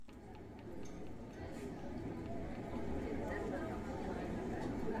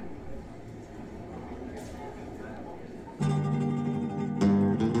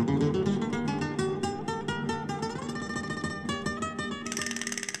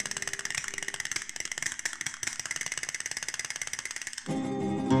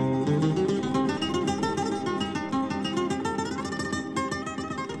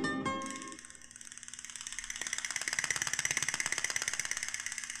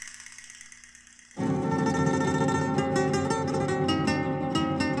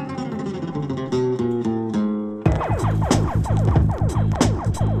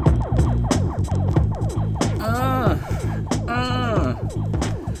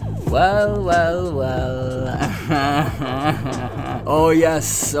Well. Oh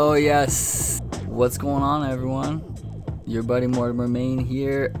yes. What's going on, everyone? Your buddy Mortimer Main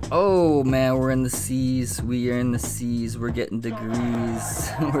here. Oh man, we're in the seas. We are in the seas. We're getting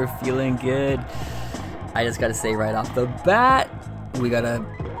degrees. We're feeling good. I just gotta say right off the bat, we got an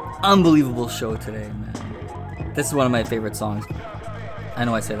unbelievable show today, man. This is one of my favorite songs. I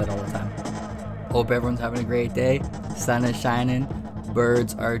know I say that all the time. Hope everyone's having a great day. Sun is shining.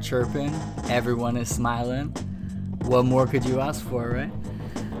 Birds are chirping. Everyone is smiling. What more could you ask for, right?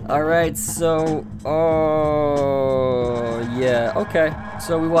 Alright, so... okay.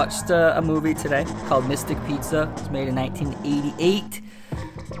 So we watched a movie today called Mystic Pizza. It was made in 1988.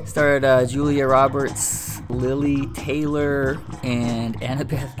 Starred Julia Roberts, Lily Taylor, and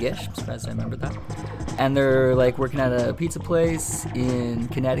Annabeth Gish. I'm surprised I remember that. And they're like working at a pizza place in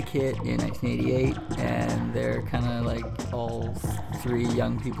Connecticut in 1988, and they're kind of like all three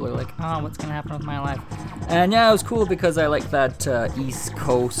young people are like, oh, what's gonna happen with my life? And yeah, it was cool because I like that East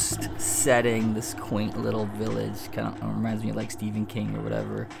Coast setting, this quaint little village. Kind of reminds me of like Stephen King or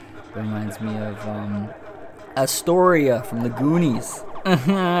whatever. It reminds me of Astoria from the Goonies.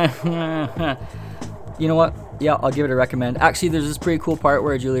 You know what? Yeah, I'll give it a recommend. Actually, there's this pretty cool part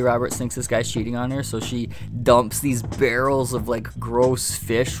where Julia Roberts thinks this guy's cheating on her, so she dumps these barrels of like gross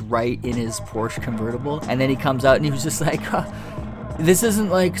fish right in his Porsche convertible, and then he comes out and he was just like, this isn't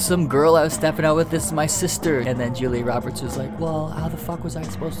like some girl I was stepping out with, this is my sister. And then Julia Roberts was like, well, how the fuck was I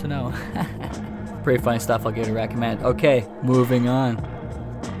supposed to know? Pretty funny stuff. I'll give it a recommend. Okay, moving on.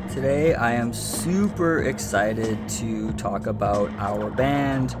 Today I am super excited to talk about our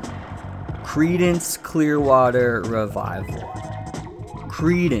band Creedence Clearwater Revival.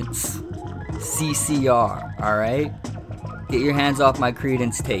 Creedence CCR, alright? Get your hands off my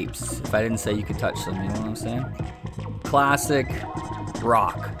Creedence tapes. If I didn't say you could touch them, you know what I'm saying? Classic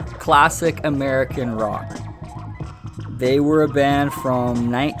rock. Classic American rock. They were a band from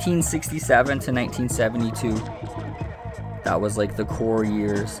 1967 to 1972. That was like the core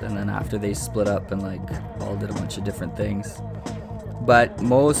years, and then after they split up and like all did a bunch of different things. But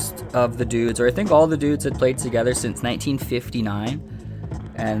most of the dudes, or I think all the dudes, had played together since 1959,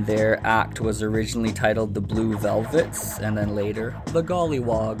 and their act was originally titled the Blue Velvets, and then later the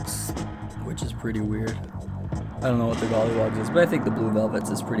Gollywogs, which is pretty weird. I don't know what the Gollywogs is, but I think the Blue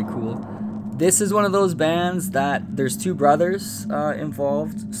Velvets is pretty cool. This is one of those bands that there's two brothers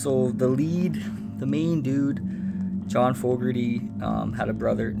involved. So the main dude, John Fogerty, had a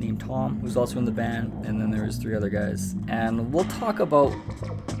brother named Tom, who's also in the band, and then there was three other guys. And we'll talk about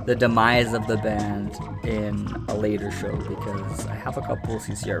the demise of the band in a later show, because I have a couple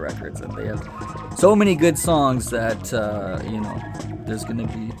CCR records, and they have so many good songs that there's gonna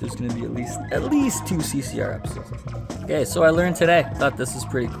be at least two CCR episodes. Okay, so I learned today. Thought this was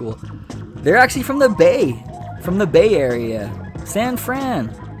pretty cool. They're actually from the Bay Area, San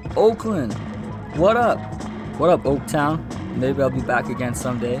Fran, Oakland. What up? What up, Oaktown? Maybe I'll be back again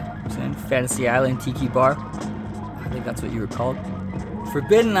someday. I'm saying Fantasy Island Tiki Bar. I think that's what you were called.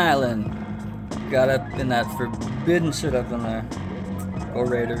 Forbidden Island. Got up in that forbidden shit up in there. Go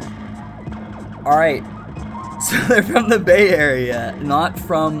Raiders. Alright. So they're from the Bay Area, not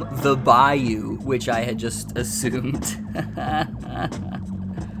from the Bayou, which I had just assumed.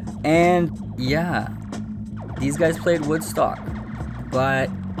 And yeah, these guys played Woodstock. But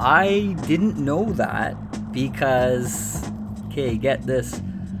I didn't know that. Because, okay, get this.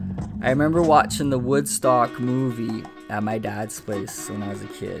 I remember watching the Woodstock movie at my dad's place when I was a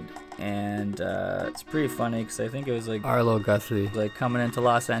kid. And it's pretty funny because I think it was like Arlo Guthrie, like coming into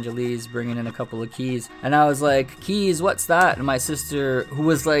Los Angeles, bringing in a couple of keys. And I was like, keys, what's that? And my sister, who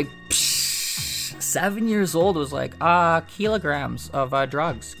was like 7 years old, was like, kilograms of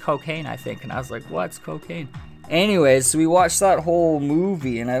drugs, cocaine, I think. And I was like, what's cocaine? Anyways, so we watched that whole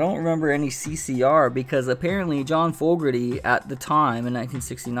movie, and I don't remember any CCR because apparently John Fogerty at the time in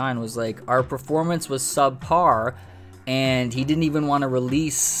 1969 was like, our performance was subpar, and he didn't even want to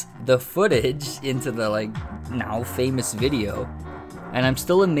release the footage into the like now famous video. And I'm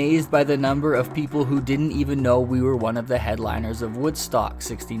still amazed by the number of people who didn't even know we were one of the headliners of Woodstock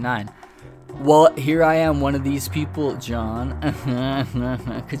 69. Well, here I am, one of these people, John,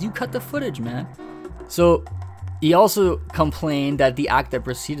 because you cut the footage, man. So he also complained that the act that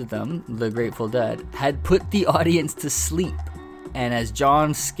preceded them, the Grateful Dead, had put the audience to sleep. And as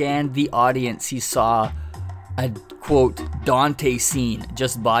John scanned the audience, he saw a, quote, Dante scene,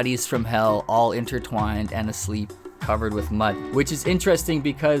 just bodies from hell, all intertwined and asleep, covered with mud. Which is interesting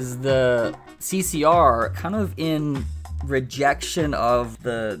because the CCR, kind of in rejection of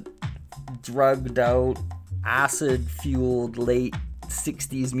the drugged out, acid-fueled late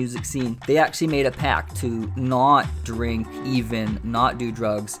 60s music scene, they actually made a pact to not drink, even not do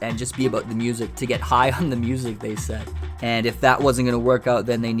drugs, and just be about the music, to get high on the music, they said. And if that wasn't going to work out,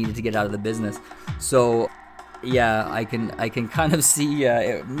 then they needed to get out of the business. So yeah, I can kind of see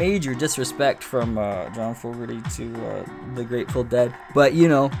major disrespect from John Fogerty to the Grateful Dead. But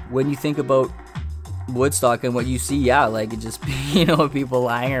when you think about Woodstock and what you see, like it just people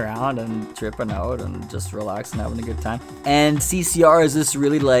lying around and tripping out and just relaxing, having a good time. And CCR is this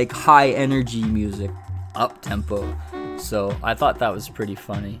really like high energy music, up tempo. So I thought that was pretty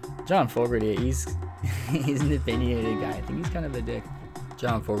funny. John Fogerty, he's an opinionated guy. I think he's kind of a dick.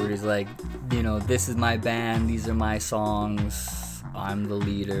 John Fogerty's like, this is my band, these are my songs, I'm the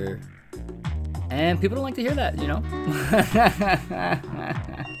leader. And people don't like to hear that,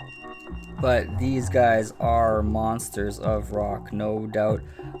 But these guys are monsters of rock, no doubt.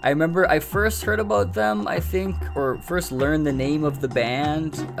 I remember I first heard about them, I think, or first learned the name of the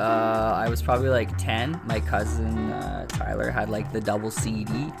band. I was probably like 10. My cousin Tyler had like the double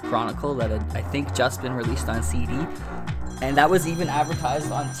CD, Chronicle, that had, I think, just been released on CD. And that was even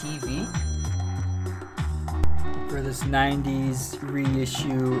advertised on TV for this 90s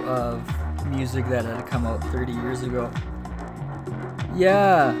reissue of music that had come out 30 years ago.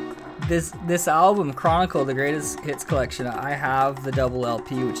 Yeah, this album, Chronicle, the Greatest Hits Collection, I have the double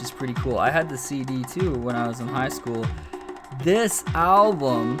LP, which is pretty cool. I had the CD too when I was in high school. This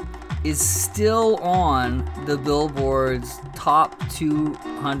album is still on the Billboard's top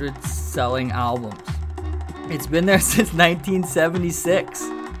 200 selling albums. It's been there since 1976.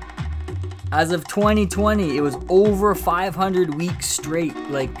 As of 2020, it was over 500 weeks straight.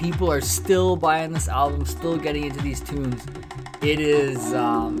 Like, people are still buying this album, still getting into these tunes. It is,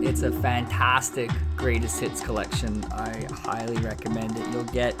 it's a fantastic greatest hits collection. I highly recommend it. You'll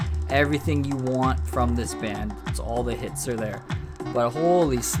get everything you want from this band. It's all the hits are there. But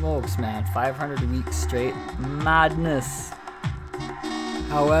holy smokes, man, 500 weeks straight, madness.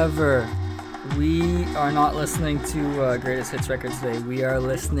 However, we are not listening to Greatest Hits record today. We are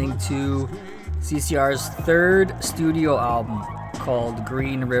listening to CCR's third studio album called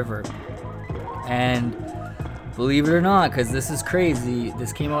Green River. And believe it or not, because this is crazy,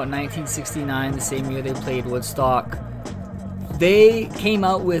 this came out in 1969, the same year they played Woodstock. They came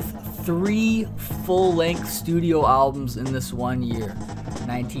out with 3 full-length studio albums in this one year,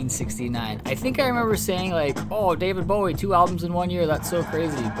 1969. I think I remember saying like, oh, David Bowie, 2 albums in 1 year, that's so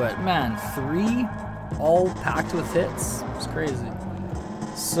crazy. But man, 3 all packed with hits. It's crazy.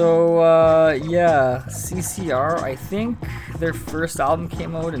 So yeah, CCR, I think their first album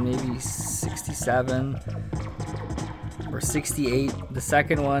came out in maybe 67 or 68, the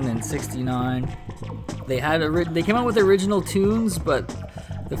second one in 69. They came out with original tunes, but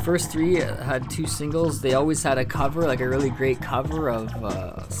the first 3 had 2 singles. They always had a cover, like a really great cover of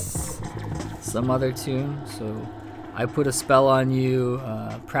some other tune. So I Put a Spell on You,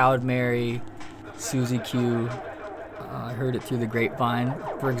 Proud Mary, Susie Q. I heard it through the grapevine,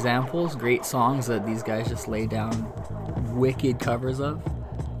 for examples. Great songs that these guys just lay down wicked covers of.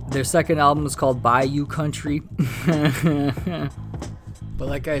 Their second album is called Bayou Country. But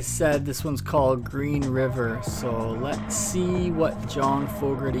like I said, this one's called Green River. So let's see what John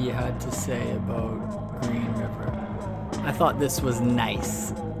Fogerty had to say about Green River. I thought this was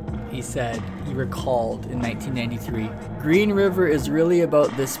nice. He said, he recalled in 1993, Green River is really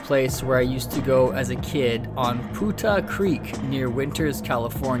about this place where I used to go as a kid on Puta Creek near Winters,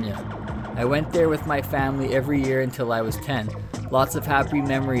 California. I went there with my family every year until I was 10. Lots of happy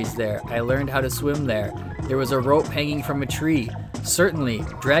memories there. I learned how to swim there. There was a rope hanging from a tree. Certainly,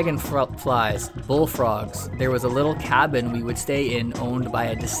 dragonflies, bullfrogs. There was a little cabin we would stay in owned by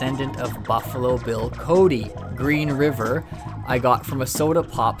a descendant of Buffalo Bill Cody. Green River, I got from a soda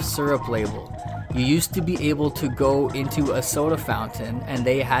pop syrup label. You used to be able to go into a soda fountain and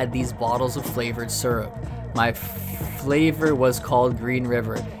they had these bottles of flavored syrup. My flavor was called Green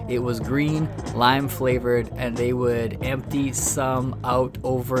River. It was green, lime flavored, and they would empty some out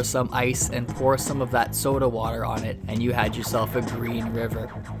over some ice and pour some of that soda water on it, and you had yourself a Green River.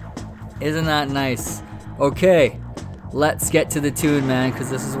 Isn't that nice? Okay, let's get to the tune, man, because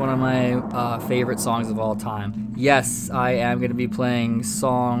this is one of my favorite songs of all time. Yes, I am going to be playing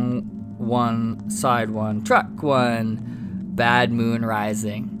song 1, side 1, track 1, Bad Moon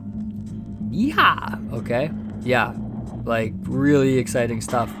Rising. Yeehaw! Okay, yeah, like really exciting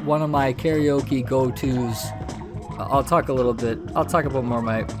stuff. One of my karaoke go-tos. I'll talk about more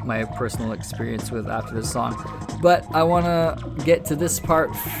my personal experience with after this song. But I want to get to this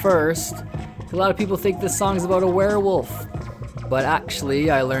part first. A lot of people think this song is about a werewolf. But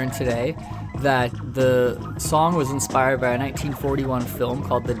actually, I learned today that the song was inspired by a 1941 film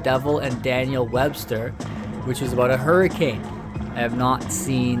called The Devil and Daniel Webster, which is about a hurricane. I have not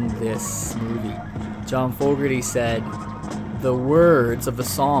seen this movie. John Fogerty said the words of the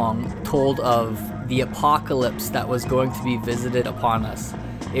song told of the apocalypse that was going to be visited upon us.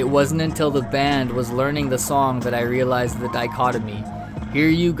 It wasn't until the band was learning the song that I realized the dichotomy. Here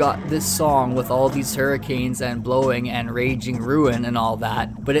you got this song with all these hurricanes and blowing and raging ruin and all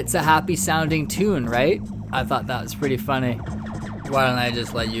that, but it's a happy sounding tune, right? I thought that was pretty funny. Why don't I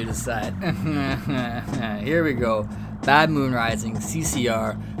just let you decide? Here we go. Bad Moon Rising,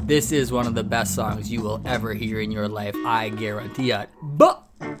 CCR. This is one of the best songs you will ever hear in your life. I guarantee it. But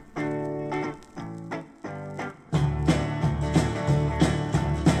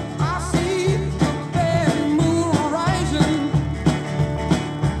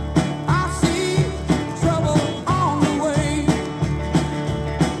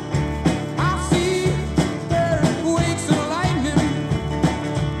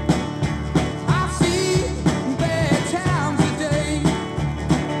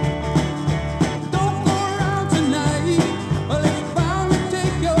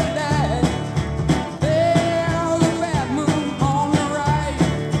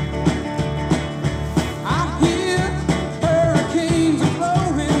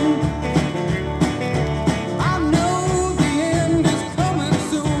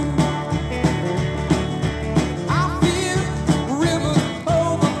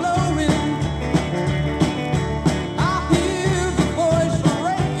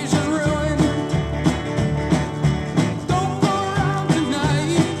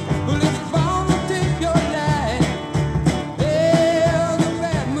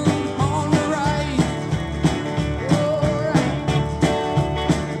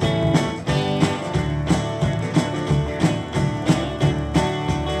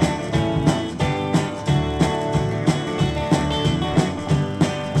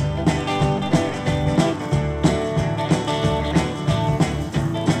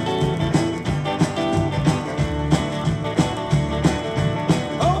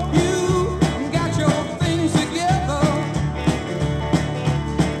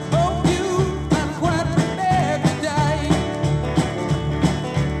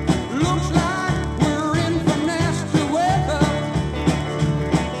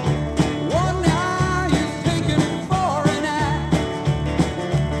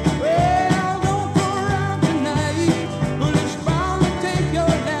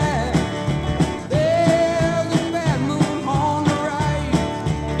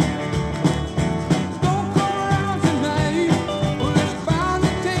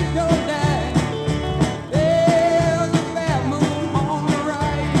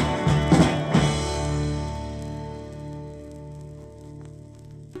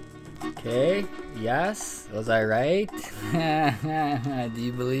okay, yes, was I right? Do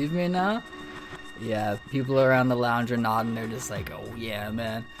you believe me now? Yeah, people around the lounge are nodding. They're just like, oh yeah,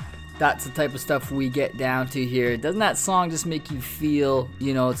 man. That's the type of stuff we get down to here. Doesn't that song just make you feel,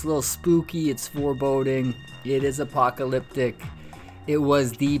 it's a little spooky, it's foreboding, it is apocalyptic. It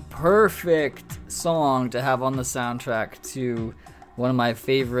was the perfect song to have on the soundtrack to one of my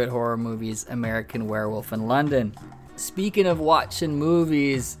favorite horror movies, American Werewolf in London. Speaking of watching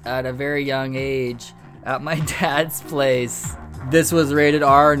movies at a very young age, at my dad's place, this was rated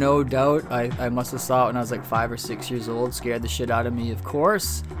R, no doubt. I must have saw it when I was like 5 or 6 years old. Scared the shit out of me, of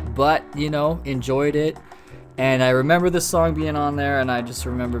course. But, enjoyed it. And I remember this song being on there, and I just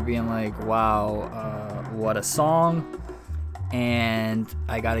remember being like, wow, what a song. And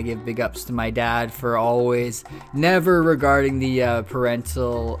I gotta give big ups to my dad for always never regarding the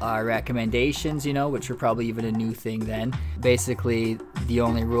parental recommendations, which were probably even a new thing then. Basically, the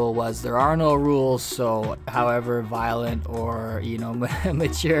only rule was there are no rules, so however violent or,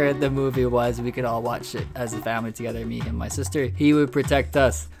 mature the movie was, we could all watch it as a family together, me and my sister. He would protect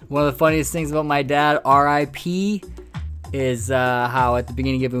us. One of the funniest things about my dad, R.I.P., is how at the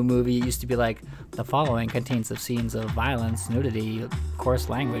beginning of a movie it used to be like, the following contains of scenes of violence, nudity, coarse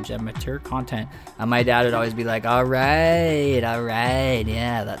language, and mature content. And my dad would always be like, all right,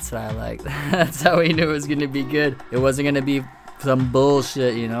 yeah, that's what I like. That's how he knew it was going to be good. It wasn't going to be some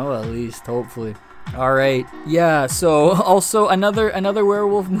bullshit, at least, hopefully. All right, yeah, so also another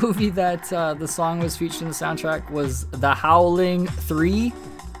werewolf movie that the song was featured in the soundtrack was The Howling 3,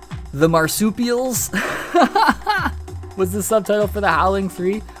 The Marsupials. Was the subtitle for The Howling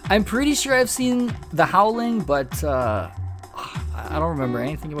 3. I'm pretty sure I've seen The Howling, but I don't remember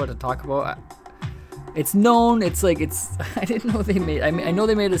anything about it to talk about. It's known, I didn't know they made, I know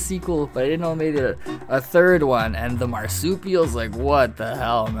they made a sequel, but I didn't know they made a third one, and The Marsupials, like, what the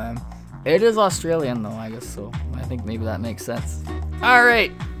hell, man? It is Australian though, I guess, so I think maybe that makes sense. All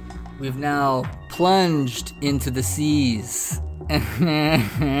right, we've now plunged into the seas.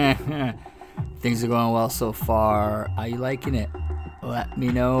 Things are going well so far. Are you liking it? Let me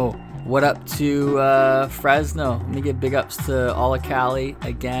know. What up to Fresno? Let me give big ups to all of Cali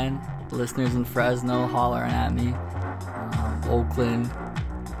again. Listeners in Fresno hollering at me. Oakland,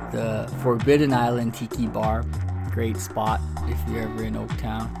 the Forbidden Island Tiki Bar. Great spot if you're ever in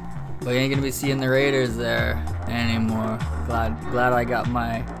Oaktown. But you ain't gonna be seeing the Raiders there anymore. Glad I got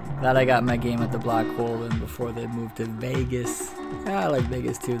my game at the Black Hole in before they moved to Vegas. Yeah, I like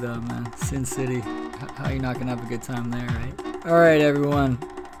Vegas too though, man. Sin City. How you not gonna have a good time there, right? Alright everyone.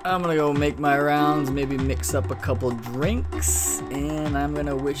 I'm gonna go make my rounds, maybe mix up a couple drinks, and I'm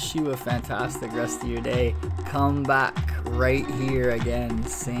gonna wish you a fantastic rest of your day. Come back right here again,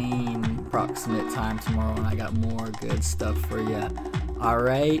 same approximate time tomorrow, and I got more good stuff for you.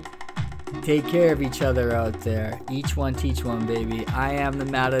 Alright? Take care of each other out there. Each one teach one, baby. I am the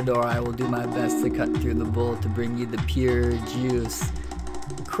Matador. I will do my best to cut through the bull to bring you the pure juice.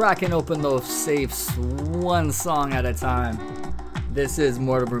 Cracking open those safes one song at a time. This is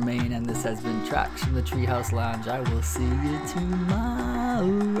Mortimer Maine, and this has been Tracks from the Treehouse Lounge. I will see you tomorrow.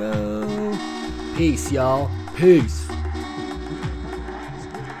 Peace, y'all. Peace.